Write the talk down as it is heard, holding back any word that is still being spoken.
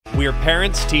We're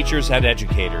parents, teachers, and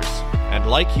educators, and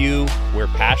like you, we're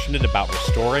passionate about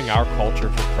restoring our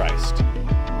culture for Christ.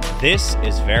 This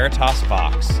is Veritas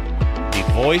Vox, the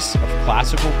voice of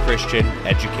classical Christian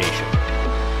education.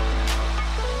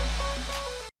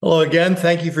 Hello again.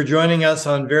 Thank you for joining us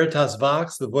on Veritas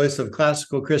Vox, the voice of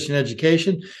classical Christian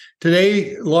education.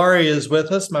 Today, Laurie is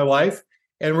with us, my wife,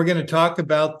 and we're going to talk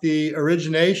about the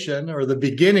origination or the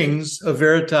beginnings of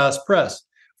Veritas Press.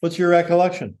 What's your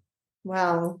recollection?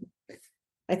 Wow.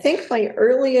 I think my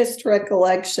earliest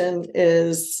recollection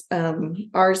is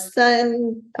our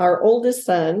oldest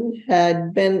son,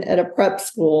 had been at a prep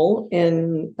school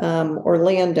in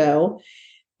Orlando,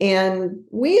 and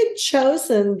we had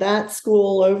chosen that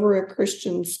school over a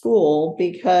Christian school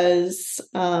because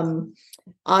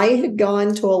I had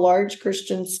gone to a large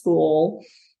Christian school,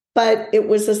 but it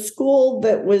was a school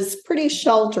that was pretty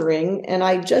sheltering, and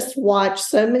I just watched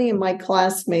so many of my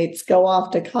classmates go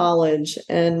off to college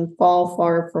and fall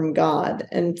far from God.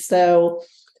 And so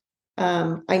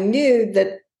I knew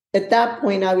that at that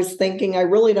point I was thinking, I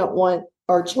really don't want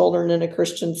our children in a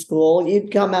Christian school.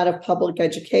 You'd come out of public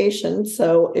education,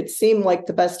 so it seemed like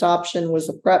the best option was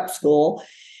a prep school.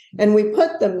 And we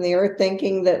put them there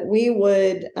thinking that we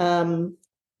would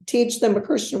teach them a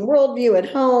Christian worldview at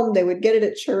home. They would get it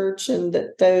at church, and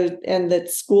that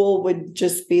school would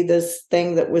just be this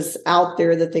thing that was out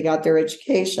there that they got their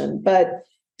education. But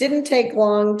didn't take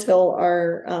long till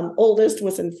our oldest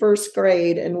was in first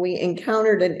grade, and we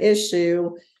encountered an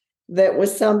issue that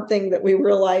was something that we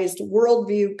realized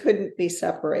worldview couldn't be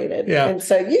separated. Yeah. And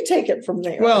so you take it from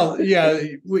there. Well, yeah.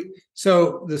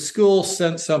 So the school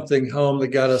sent something home that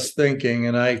got us thinking,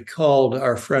 and I called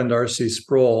our friend R.C.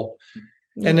 Sproul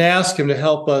and asked him to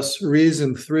help us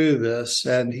reason through this.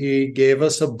 And he gave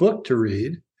us a book to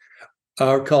read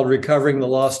called Recovering the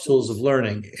Lost Tools of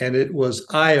Learning. And it was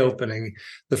eye-opening.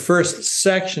 The first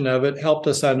section of it helped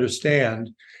us understand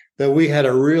that we had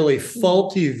a really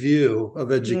faulty view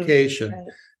of education,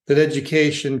 that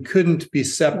education couldn't be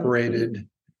separated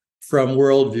from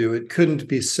worldview. It couldn't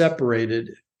be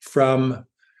separated from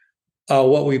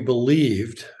what we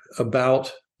believed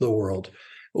about the world.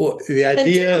 Well, the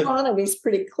idea. And Deuteronomy is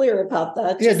pretty clear about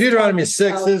that. Yeah, Deuteronomy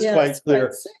 6 is quite clear.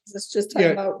 It's just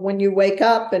talking about when you wake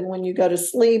up and when you go to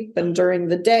sleep and during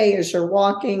the day as you're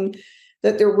walking,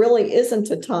 that there really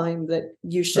isn't a time that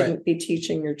you shouldn't be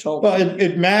teaching your children. Well,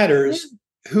 it matters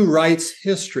who writes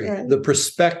history. Right. The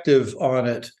perspective on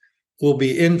it will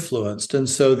be influenced. And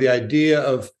so the idea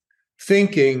of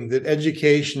thinking that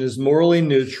education is morally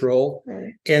neutral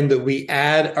and that we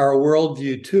add our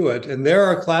worldview to it. And there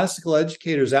are classical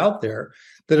educators out there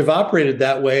that have operated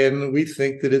that way, and we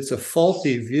think that it's a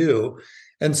faulty view.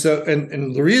 And so,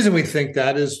 and the reason we think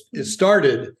that is it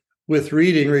started with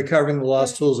reading Recovering the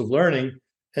Lost Tools of Learning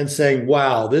and saying,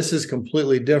 wow, this is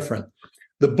completely different.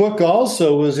 The book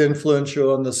also was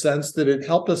influential in the sense that it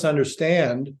helped us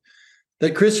understand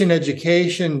that Christian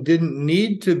education didn't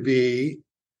need to be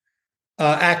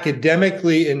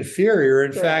academically inferior.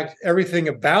 In fact, everything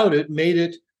about it made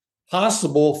it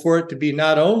possible for it to be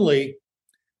not only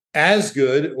as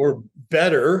good or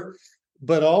better,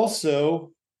 but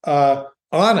also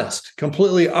honest,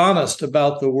 completely honest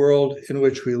about the world in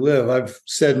which we live. I've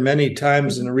said many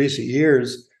times in recent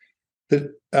years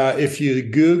that if you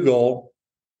Google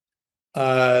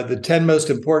the 10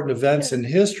 most important events in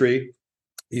history,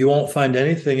 you won't find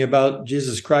anything about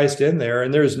Jesus Christ in there.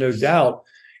 And there's no doubt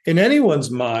in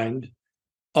anyone's mind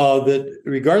that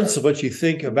regardless of what you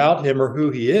think about him or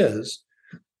who he is,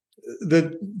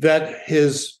 that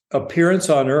his appearance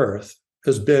on earth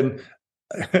has been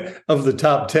of the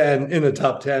top 10 in the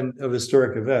top 10 of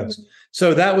historic events.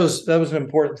 So that was an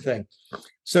important thing.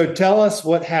 So tell us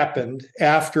what happened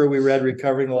after we read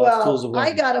Recovering the Lost Tools of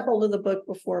Learning. I got a hold of the book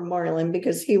before Marlin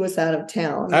because he was out of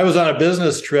town. I was on a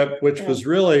business trip, which was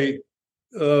really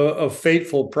a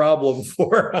fateful problem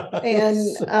for us.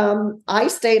 And I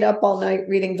stayed up all night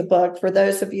reading the book. For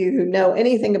those of you who know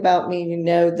anything about me, you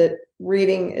know that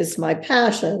reading is my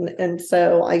passion. And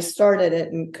so I started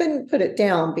it and couldn't put it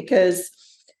down, because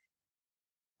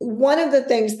one of the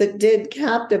things that did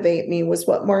captivate me was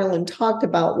what Marlin talked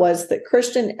about, was that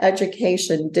Christian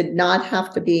education did not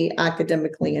have to be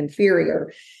academically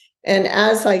inferior. And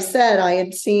as I said, I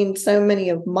had seen so many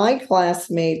of my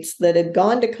classmates that had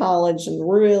gone to college and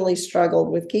really struggled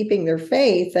with keeping their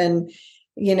faith. And,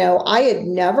 you know, I had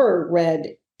never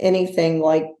read anything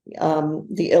like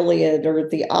the Iliad or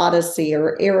the Odyssey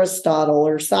or Aristotle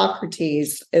or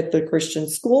Socrates at the Christian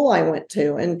school I went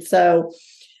to. And so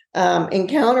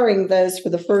encountering those for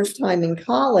the first time in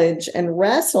college and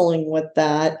wrestling with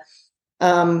that,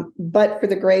 But for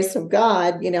the grace of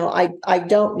God, I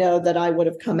don't know that I would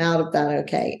have come out of that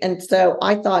okay. And so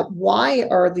I thought, why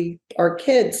are our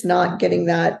kids not getting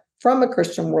that from a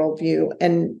Christian worldview?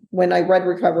 And when I read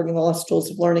Recovering the Lost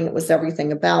Tools of Learning, it was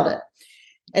everything about it.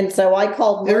 And so I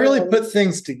called Marlin. It really put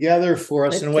things together for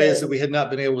us in ways that we had not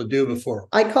been able to do before.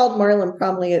 I called Marlin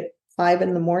probably at 5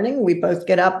 a.m. We both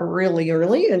get up really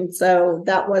early. And so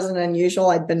that wasn't unusual.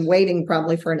 I'd been waiting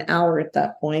probably for an hour at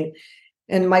that point.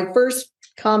 And my first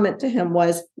comment to him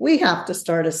was, we have to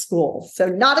start a school. So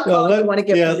not a call you want to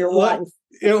give to your wife.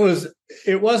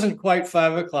 It wasn't quite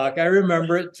 5 o'clock. I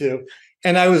remember it too.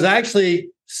 And I was actually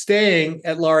staying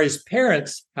at Laurie's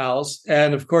parents' house.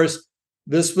 And of course,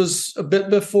 this was a bit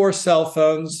before cell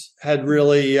phones had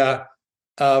really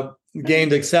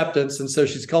gained acceptance. And so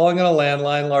she's calling on a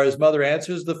landline. Laurie's mother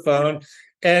answers the phone.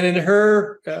 And in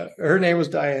her name was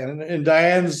Diane. And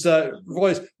Diane's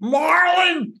voice,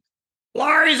 Marlin,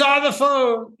 Laurie's on the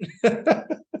phone.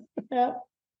 Yeah.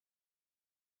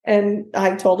 And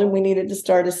I told him we needed to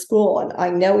start a school. And I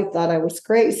know he thought I was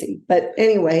crazy. But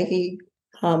anyway, he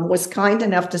was kind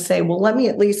enough to say, well, let me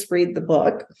at least read the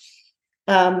book.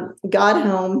 Got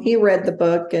home, he read the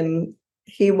book, and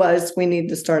we need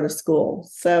to start a school.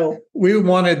 So we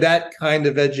wanted that kind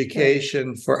of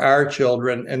education for our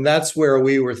children. And that's where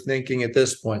we were thinking at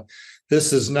this point.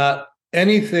 This is not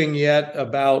anything yet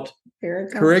about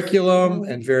Veritas curriculum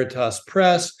and Veritas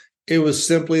Press. It was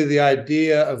simply the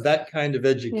idea of that kind of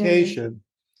education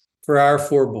for our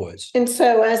 4 boys. And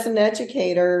so as an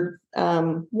educator,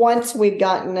 once we'd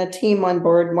gotten a team on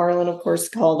board, Marlin, of course,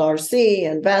 called RC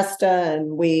and Vesta,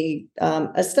 and we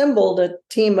assembled a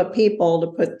team of people to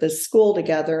put this school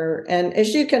together. And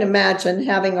as you can imagine,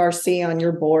 having RC on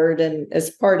your board and as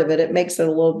part of it, it makes it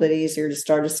a little bit easier to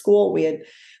start a school.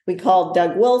 We called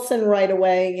Doug Wilson right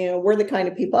away. We're the kind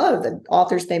of people, the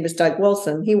author's name is Doug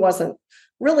Wilson. He wasn't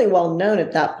really well known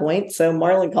at that point. So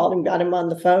Marlin called him, got him on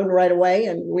the phone right away,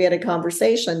 and we had a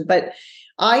conversation. But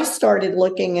I started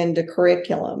looking into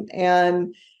curriculum,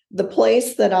 and the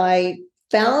place that I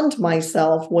found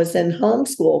myself was in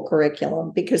homeschool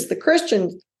curriculum, because the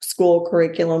Christian school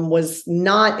curriculum was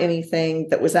not anything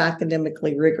that was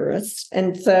academically rigorous.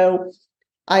 And so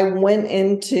I went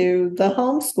into the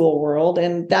homeschool world,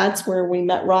 and that's where we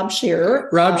met Rob Shearer.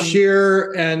 Rob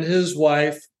Shearer and his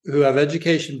wife, who have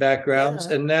education backgrounds,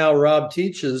 and now Rob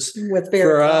teaches with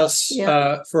Veritas, for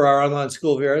us, for our online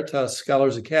school, Veritas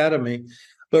Scholars Academy.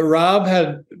 But Rob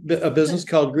had a business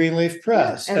called Greenleaf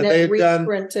Press, and they had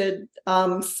reprinted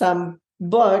some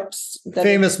books.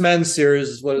 Famous Men series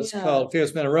is what it's called.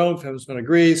 Famous Men of Rome, Famous Men of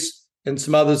Greece, and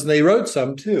some others. And they wrote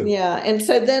some too. Yeah. And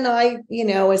so then I,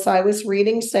 as I was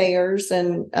reading Sayers,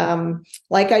 and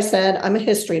like I said, I'm a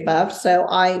history buff. So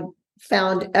I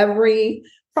found every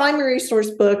primary source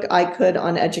book I could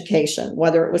on education,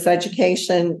 whether it was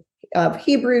education of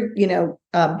Hebrew,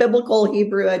 biblical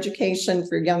Hebrew education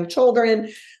for young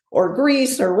children, or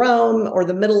Greece or Rome or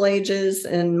the Middle Ages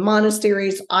and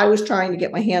monasteries. I was trying to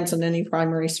get my hands on any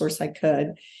primary source I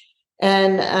could.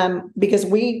 And because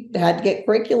we had to get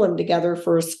curriculum together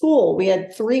for a school, we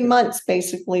had 3 months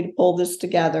basically to pull this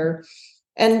together.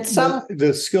 And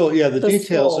the school, the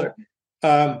details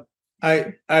are.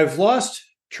 I've lost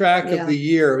track of the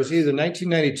year. It was either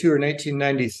 1992 or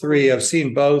 1993. I've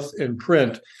seen both in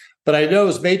print, but I know it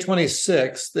was May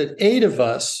 26th that 8 of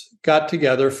us got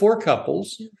together, 4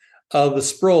 couples, the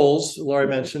Sproles, Laurie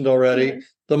mentioned already,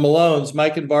 the Malones,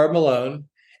 Mike and Barb Malone,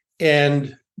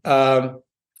 and help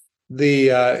me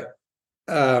out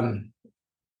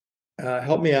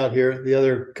here, the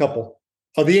other couple.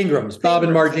 Oh, the Ingrams, Bob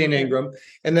and Margene Ingram.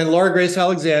 And then Laura Grace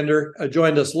Alexander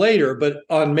joined us later. But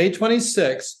on May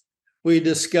 26th, we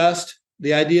discussed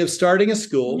the idea of starting a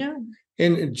school. Yeah.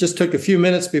 And it just took a few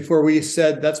minutes before we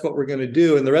said that's what we're going to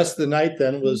do. And the rest of the night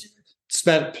then was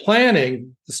spent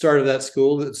planning the start of that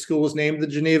school. The school was named the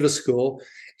Geneva School.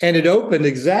 And it opened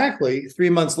exactly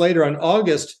 3 months later on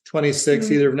August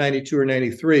 26th, either of 92 or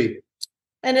 93.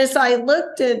 And as I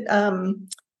looked at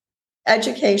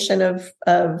education of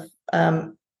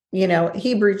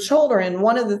Hebrew children,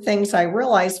 one of the things I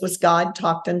realized was God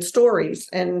talked in stories,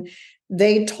 and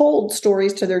they told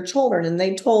stories to their children, and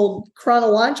they told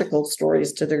chronological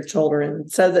stories to their children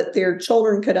so that their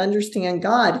children could understand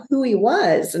God, who he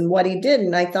was and what he did.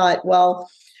 And I thought, well,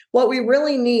 what we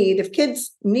really need, if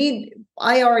kids need,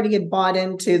 I already had bought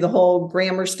into the whole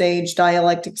grammar stage,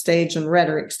 dialectic stage, and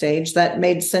rhetoric stage. That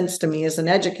made sense to me as an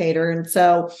educator. And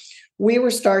so we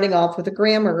were starting off with the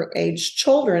grammar age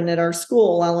children at our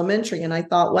school, elementary. And I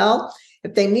thought, well,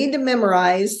 if they need to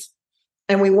memorize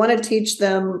and we want to teach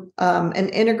them an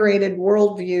integrated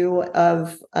worldview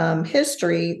of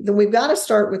history, then we've got to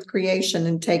start with creation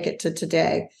and take it to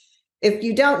today. If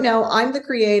you don't know, I'm the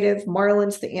creative,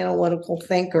 Marlin's the analytical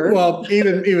thinker. Well,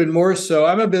 even more so.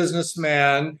 I'm a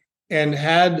businessman and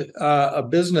had a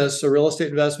business, a real estate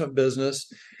investment business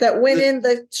that went in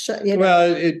the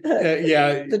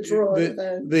the drawer,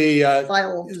 the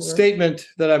file drawer. Statement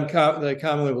that I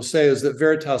commonly will say is that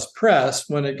Veritas Press,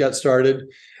 when it got started,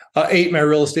 ate my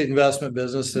real estate investment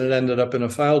business, and it ended up in a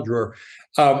file drawer.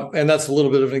 And that's a little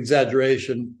bit of an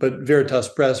exaggeration, but Veritas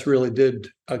Press really did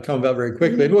come about very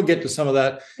quickly. And we'll get to some of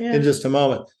that in just a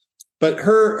moment. But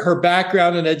her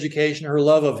background in education, her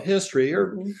love of history,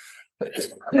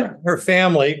 her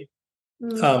family,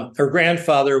 her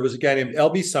grandfather was a guy named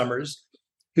L.B. Summers,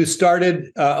 who started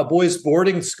a boys'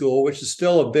 boarding school, which is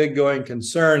still a big going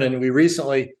concern. And we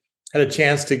recently had a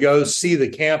chance to go see the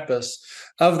campus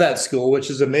of that school, which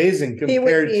is amazing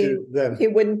compared to them. He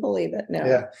wouldn't believe it. No.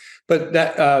 Yeah. But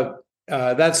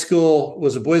that school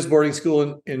was a boys' boarding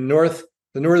school in the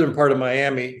northern part of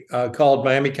Miami, called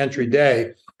Miami Country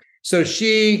Day. So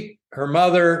her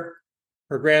mother,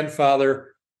 her grandfather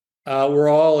were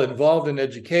all involved in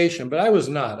education, but I was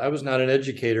not. I was not an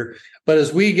educator. But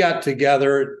as we got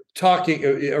together talking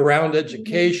around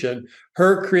education,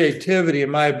 her creativity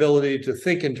and my ability to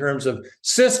think in terms of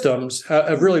systems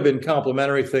have really been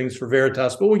complementary things for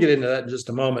Veritas. But we'll get into that in just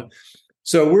a moment.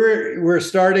 So we're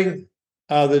starting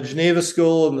the Geneva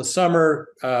School in the summer,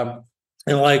 and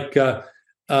like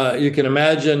you can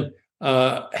imagine,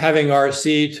 having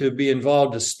RC to be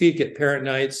involved to speak at parent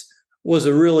nights was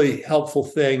a really helpful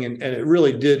thing, and it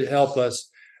really did help us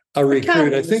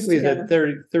recruit. I think we had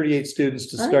 38 students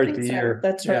to start the year.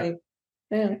 That's right.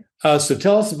 Yeah. So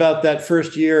tell us about that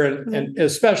first year, and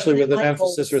especially with an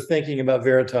emphasis or thinking about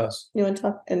Veritas. You want to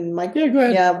talk? And Michael? Yeah, go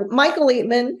ahead. Yeah, Michael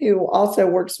Eatman, who also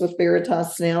works with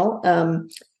Veritas now,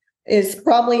 is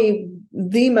probably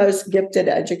the most gifted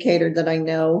educator that I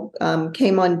know.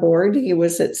 Came on board. He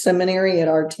was at seminary at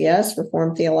RTS,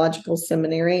 Reformed Theological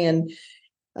Seminary, and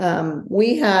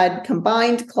we had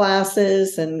combined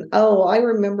classes, and I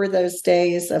remember those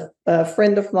days. A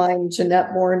friend of mine,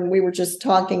 Jeanette Bourne, we were just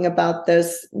talking about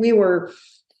this. We were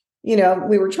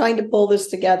trying to pull this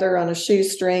together on a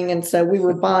shoestring, and so we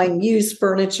were buying used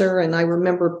furniture. And I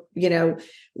remember,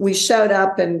 we showed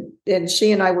up, and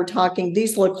she and I were talking.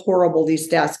 These look horrible, these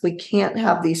desks. We can't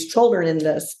have these children in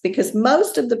this, because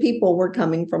most of the people were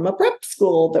coming from a prep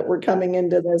school that were coming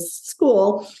into this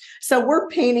school. So we're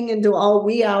painting into all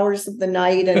wee hours of the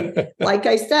night. And like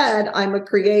I said, I'm a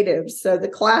creative. So the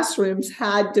classrooms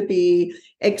had to be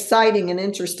exciting and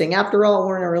interesting. After all,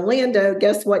 we're in Orlando.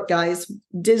 Guess what, guys?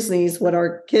 Disney's what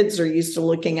our kids are used to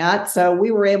looking at. So we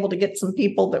were able to get some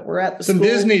people that were at the school. Some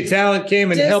Disney talent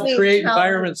came and helped create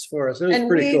environments for us. It was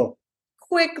pretty cool.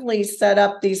 Quickly set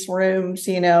up these rooms,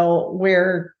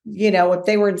 where, if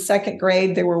they were in second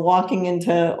grade, they were walking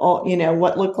into,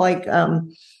 what looked like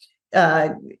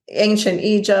ancient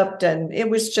Egypt. And it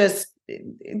was just,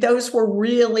 those were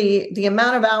really the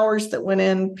amount of hours that went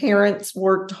in. Parents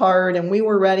worked hard, and we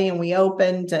were ready, and we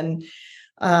opened. And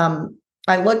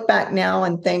I look back now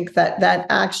and think that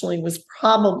actually was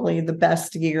probably the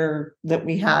best year that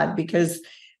we had, because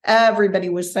everybody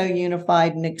was so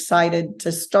unified and excited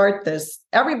to start this.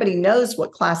 Everybody knows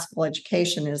what classical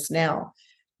education is now.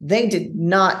 They did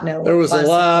not know. There was a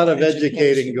lot of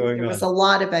educating going on. There was a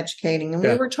lot of educating, and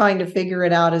we were trying to figure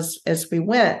it out as we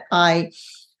went. I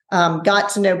got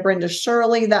to know Brenda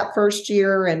Shirley that first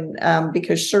year, and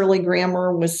because Shirley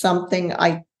grammar was something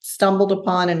I stumbled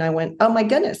upon, and I went, oh my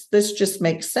goodness, this just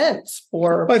makes sense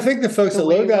for. Well, I think the folks at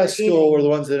Logos School were the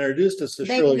ones that introduced us to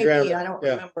Shirley grammar. I don't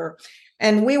remember.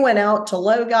 And we went out to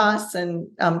Logos, and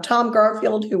Tom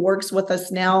Garfield, who works with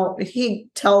us now, he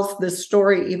tells this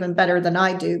story even better than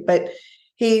I do. But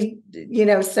he,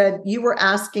 said, you were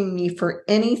asking me for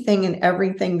anything and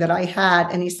everything that I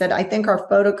had. And he said, I think our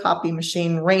photocopy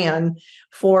machine ran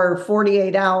for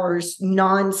 48 hours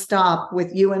nonstop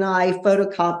with you and I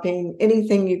photocopying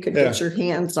anything you could get your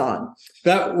hands on.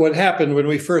 That what happened when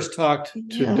we first talked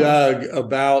to Doug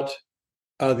about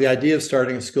the idea of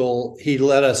starting a school. He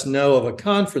let us know of a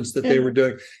conference that they were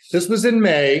doing. This was in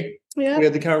May. Yeah. We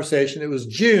had the conversation. It was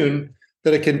June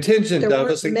that a contingent of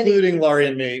us, including Laurie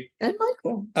and me, and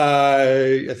Michael,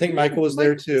 I think Michael was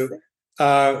there too,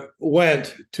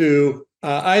 went to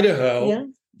Idaho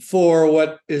for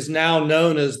what is now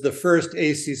known as the first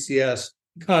ACCS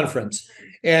conference.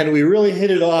 And we really hit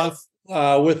it off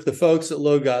with the folks at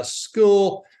Logos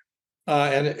School.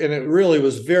 And it really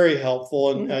was very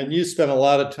helpful. And you spent a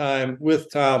lot of time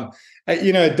with Tom.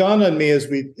 It dawned on me as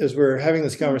we're having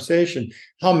this conversation,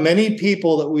 how many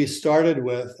people that we started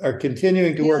with are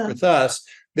continuing to work with us.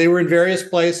 They were in various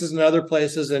places and other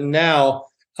places, and now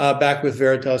back with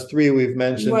Veritas 3, we've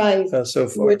mentioned so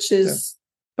far, which is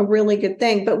a really good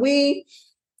thing. But we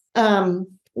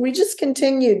just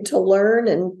continued to learn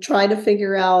and try to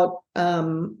figure out,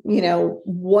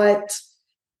 what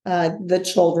the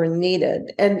children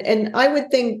needed, and I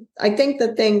think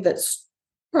the thing that's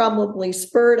probably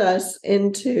spurred us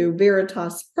into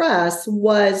Veritas Press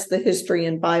was the history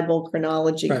and Bible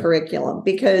chronology curriculum,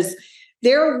 because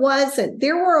there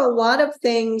were a lot of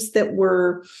things that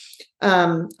were,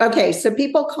 so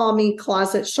people call me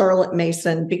Closet Charlotte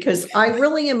Mason, because I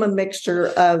really am a mixture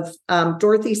of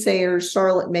Dorothy Sayers,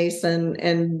 Charlotte Mason,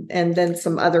 and then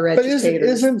some other educators. But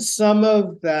isn't some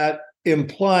of that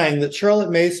implying that Charlotte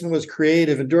Mason was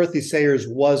creative and Dorothy Sayers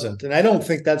wasn't? And I don't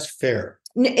think that's fair.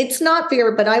 It's not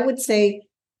fair, but I would say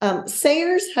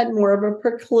Sayers had more of a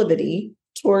proclivity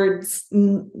towards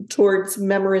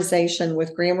memorization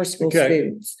with grammar school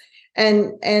students,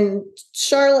 and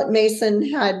Charlotte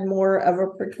Mason had more of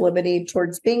a proclivity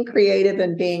towards being creative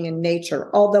and being in nature.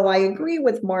 Although I agree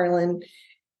with Marlin,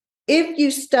 if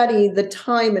you study the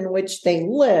time in which they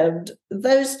lived,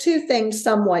 those two things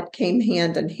somewhat came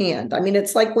hand in hand. I mean,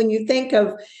 it's like when you think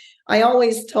of, I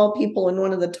always tell people in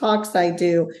one of the talks I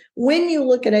do, when you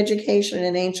look at education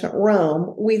in ancient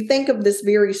Rome, we think of this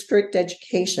very strict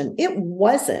education. It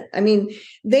wasn't. I mean,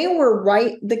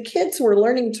 the kids were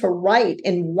learning to write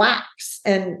in wax,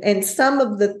 and some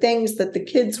of the things that the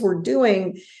kids were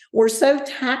doing were so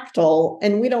tactile,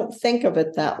 and we don't think of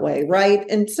it that way, right?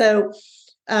 And so,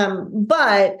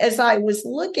 but as I was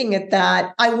looking at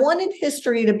that, I wanted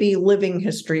history to be living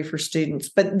history for students.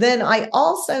 But then I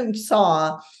also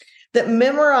saw that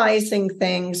memorizing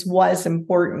things was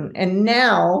important. And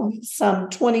now, some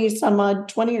 20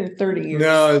 or 30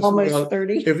 years, almost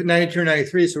 30. 92,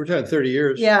 93, so we're talking 30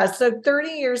 years. Yeah, so 30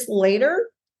 years later,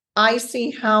 I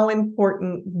see how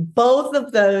important both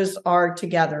of those are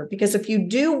together. Because if you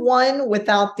do one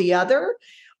without the other,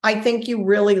 I think you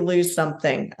really lose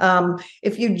something.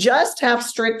 If you just have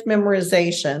strict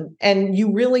memorization and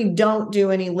you really don't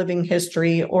do any living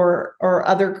history or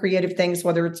other creative things,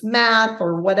 whether it's math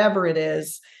or whatever it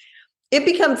is, it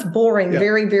becomes boring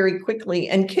very, very quickly,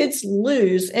 and kids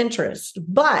lose interest.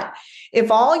 But if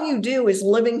all you do is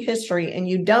living history and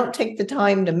you don't take the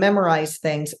time to memorize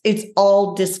things, it's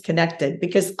all disconnected.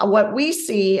 Because what we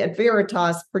see at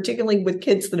Veritas, particularly with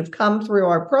kids that have come through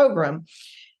our program,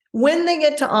 when they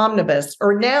get to Omnibus,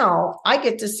 or now I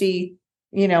get to see,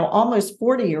 almost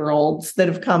 40-year-olds that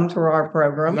have come through our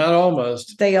program. Not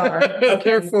almost. They are. Okay,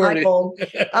 they're 40.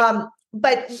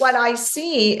 But what I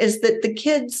see is that the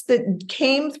kids that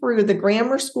came through the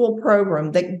grammar school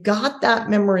program that got that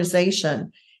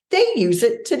memorization, they use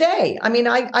it today. I mean,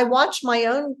 I watch my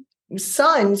own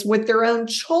sons with their own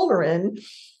children,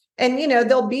 and,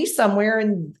 they'll be somewhere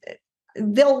and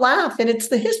they'll laugh, and it's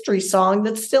the history song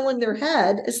that's still in their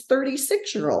head as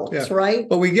 36-year-olds, right?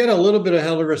 But we get a little bit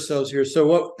ahead of ourselves here. So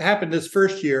what happened this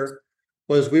first year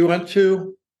was we went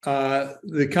to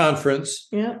the conference.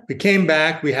 Yeah. We came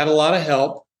back. We had a lot of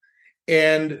help.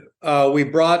 And we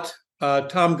brought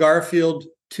Tom Garfield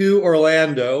to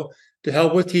Orlando to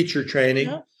help with teacher training.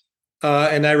 Yeah.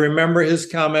 And I remember his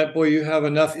comment, boy, you have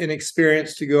enough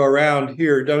inexperience to go around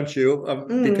here, don't you?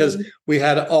 Because we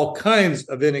had all kinds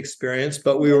of inexperience,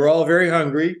 but we were all very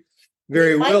hungry,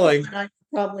 very willing.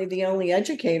 Probably the only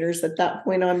educators at that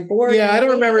point on board. Yeah, I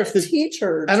don't remember if the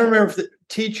teachers. I don't remember if the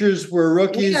teachers were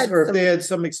rookies or if they had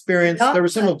some experience. There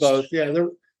was some of both. Yeah,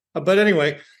 but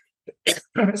anyway,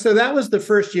 so that was the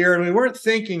first year, and we weren't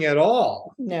thinking at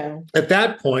all. No. At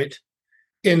that point,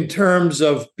 in terms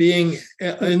of being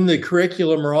in the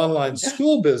curriculum or online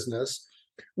school business,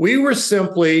 we were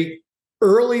simply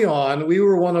early on. We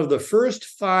were one of the first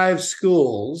 5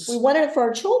 schools. We wanted it for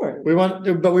our children. We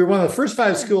were one of the first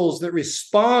 5 schools that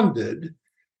responded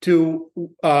to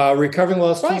Recovering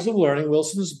Lost Tools of Learning,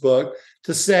 Wilson's book,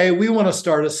 to say we want to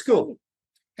start a school.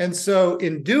 And so,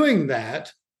 in doing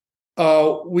that,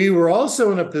 we were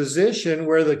also in a position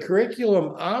where the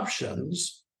curriculum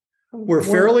options were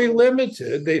fairly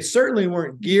limited. They certainly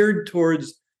weren't geared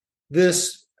towards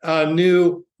this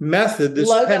new method, this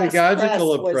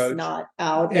pedagogical approach. Was not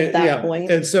out at that point.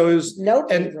 And so it was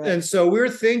and so we're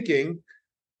thinking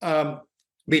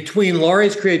between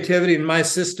Laurie's creativity and my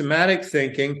systematic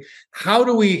thinking, where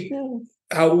do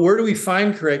we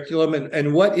find curriculum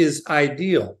and what is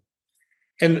ideal?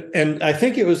 And I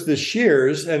think it was the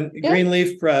Shears and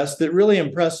Greenleaf Press that really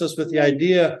impressed us with the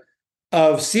idea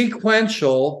of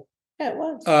sequential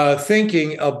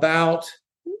thinking about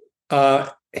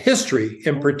history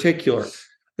in particular.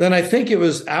 Then I think it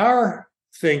was our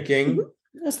thinking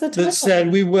that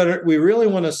said we really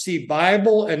want to see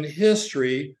Bible and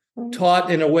history taught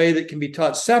in a way that can be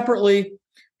taught separately,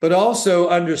 but also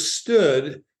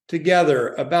understood together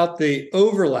about the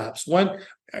overlaps.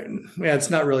 It's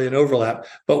not really an overlap,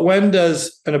 but when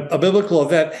does a biblical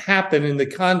event happen in the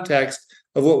context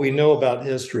of what we know about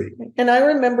history? And I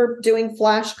remember doing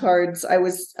flashcards. I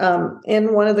was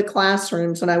in one of the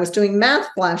classrooms and I was doing math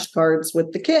flashcards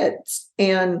with the kids.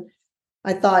 And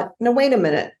I thought, no, wait a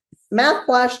minute. Math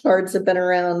flashcards have been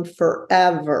around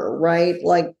forever, right?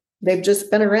 Like they've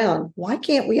just been around. Why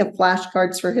can't we have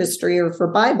flashcards for history or for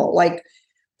Bible? Like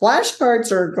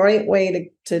flashcards are a great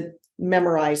way to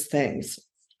memorize things.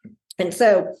 And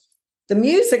so the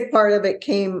music part of it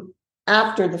came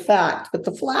after the fact, but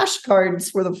the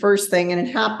flashcards were the first thing, and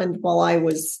it happened while I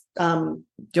was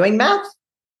doing math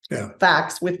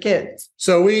facts with kids.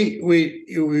 So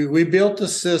we built a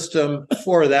system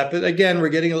for that, but again,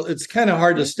 it's kind of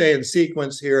hard to stay in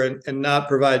sequence here and not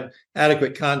provide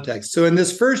adequate context. So in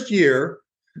this first year,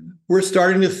 we're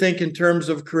starting to think in terms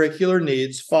of curricular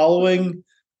needs, following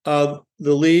the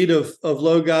lead of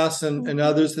Logos and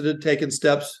others that had taken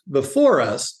steps before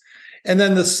us. And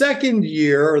then the second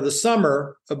year, or the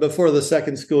summer before the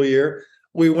second school year,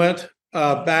 we went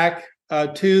back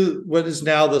to what is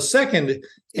now the second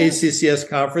ACCS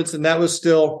conference, and that was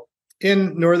still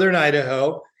in northern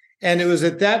Idaho. And it was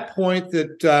at that point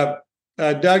that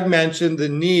Doug mentioned the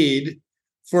need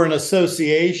for an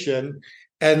association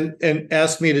and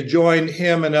asked me to join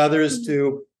him and others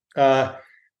to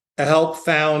help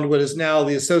found what is now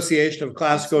the Association of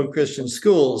Classical and Christian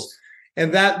Schools.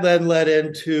 And that then led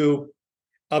into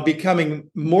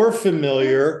becoming more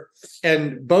familiar,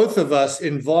 and both of us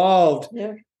involved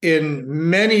in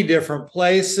many different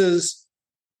places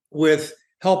with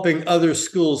helping other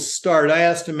schools start. I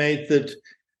estimate that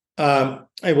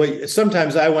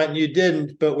sometimes I went and you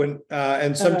didn't, but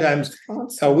and sometimes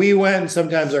we went, and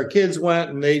sometimes our kids went,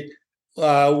 and they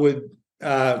would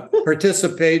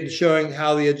participate in showing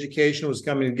how the education was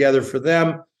coming together for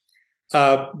them.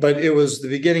 But it was the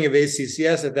beginning of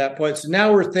ACCS at that point. So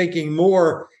now we're thinking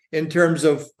more in terms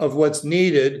of what's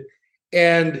needed.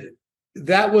 And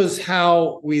that was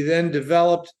how we then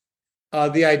developed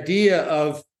the idea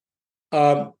of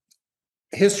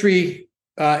history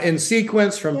in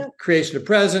sequence from creation to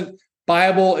present,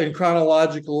 Bible in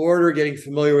chronological order, getting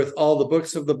familiar with all the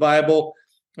books of the Bible.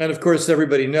 And of course,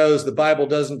 everybody knows the Bible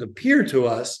doesn't appear to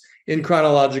us in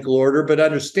chronological order, but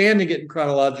understanding it in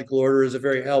chronological order is a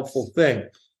very helpful thing.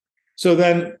 So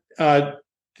then to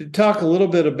talk a little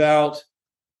bit about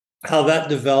how that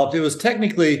developed, it was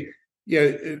technically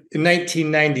in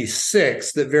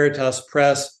 1996 that Veritas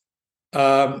Press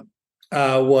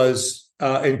was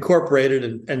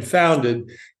incorporated and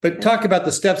founded. But talk about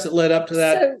the steps that led up to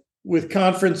that with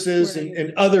conferences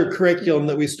and other curriculum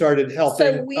that we started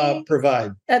helping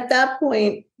provide. At that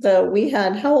point, we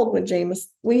had, how old was James?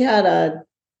 We had a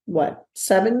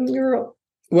 7-year-old?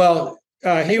 Well,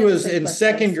 he was in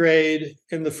second grade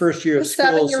in the first year of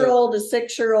school. 7-year-old, a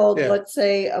 6-year-old, let's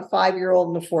say a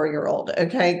 5-year-old and a 4-year-old.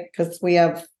 Okay, because we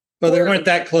have. Well, they weren't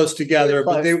that close together,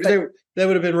 but they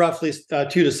would have been roughly 2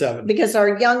 to 7. Because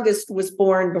our youngest was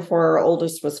born before our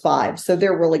oldest was 5. So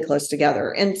they're really close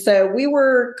together. And so we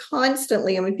were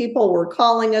constantly, people were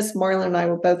calling us. Marlin and I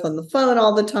were both on the phone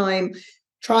all the time,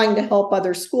 trying to help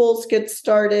other schools get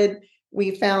started.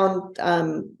 We found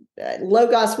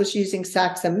Logos was using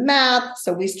Saxon Math,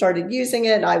 so we started using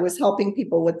it. I was helping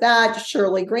people with that.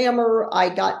 Shirley Grammar, I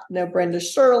got to know Brenda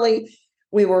Shirley.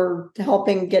 We were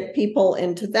helping get people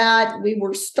into that. We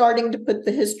were starting to put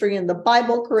the history and the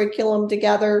Bible curriculum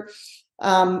together.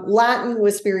 Latin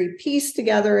was very pieced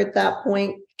together at that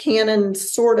point. Canon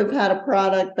sort of had a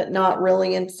product, but not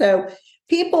really. And so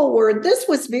this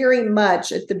was very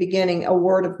much at the beginning a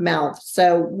word of mouth.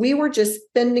 So we were just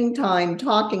spending time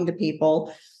talking to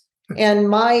people. And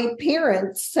my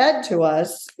parents said to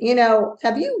us,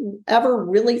 have you ever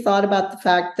really thought about the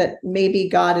fact that maybe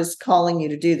God is calling you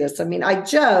to do this? I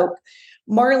joke,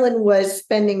 Marlin was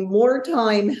spending more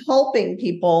time helping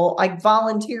people,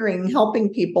 volunteering, helping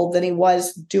people than he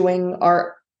was doing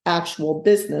our actual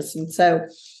business. And so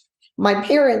my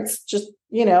parents just,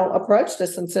 approached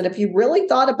us and said, if you really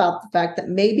thought about the fact that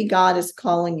maybe God is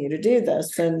calling you to do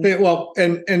this.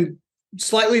 And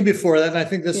slightly before that, and I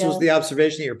think this was the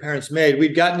observation that your parents made,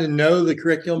 we'd gotten to know the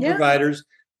curriculum providers,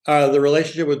 the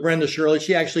relationship with Brenda Shirley.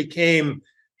 She actually came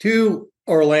to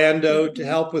Orlando to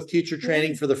help with teacher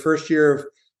training for the first year of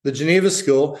the Geneva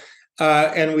School.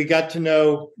 and we got to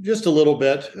know just a little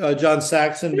bit John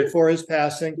Saxon before his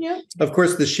passing. Yeah. Of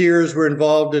course, the Shears were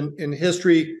involved in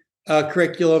history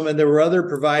curriculum, and there were other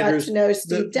providers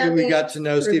that we got to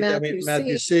know. Steve Deming,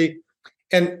 Matthew C.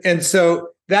 And so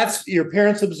that's, your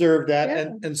parents observed that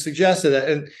and suggested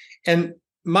that. And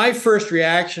my first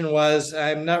reaction was,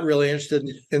 I'm not really interested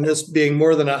in this being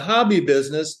more than a hobby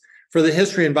business for the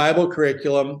history and Bible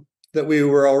curriculum that we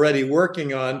were already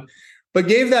working on, but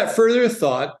gave that further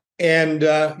thought. And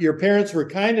your parents were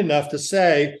kind enough to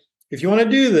say, if you want to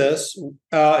do this,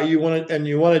 you want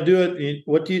to do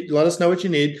it, let us know what you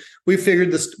need. We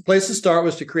figured the place to start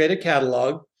was to create a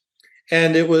catalog.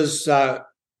 And it was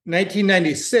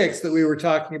 1996 that we were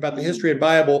talking about the history and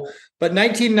Bible, but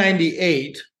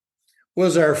 1998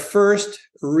 was our first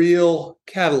real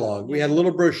catalog. We had a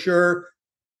little brochure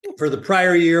for the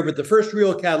prior year, but the first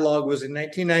real catalog was in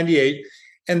 1998,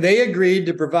 and they agreed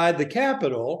to provide the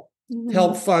capital to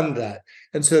help fund that.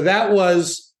 And so that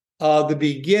was the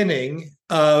beginning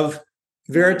of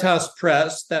Veritas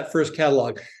Press, that first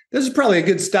catalog. This is probably a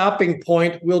good stopping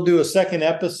point. We'll do a second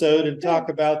episode and talk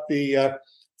about the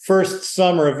first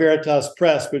summer of Veritas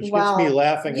Press, which gets me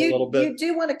laughing a little bit. You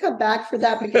do want to come back for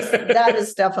that, because that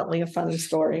is definitely a funny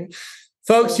story.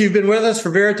 Folks, you've been with us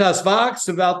for Veritas Vox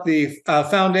about the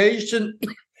foundation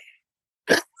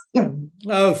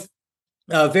of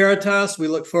Veritas. We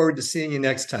look forward to seeing you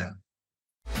next time.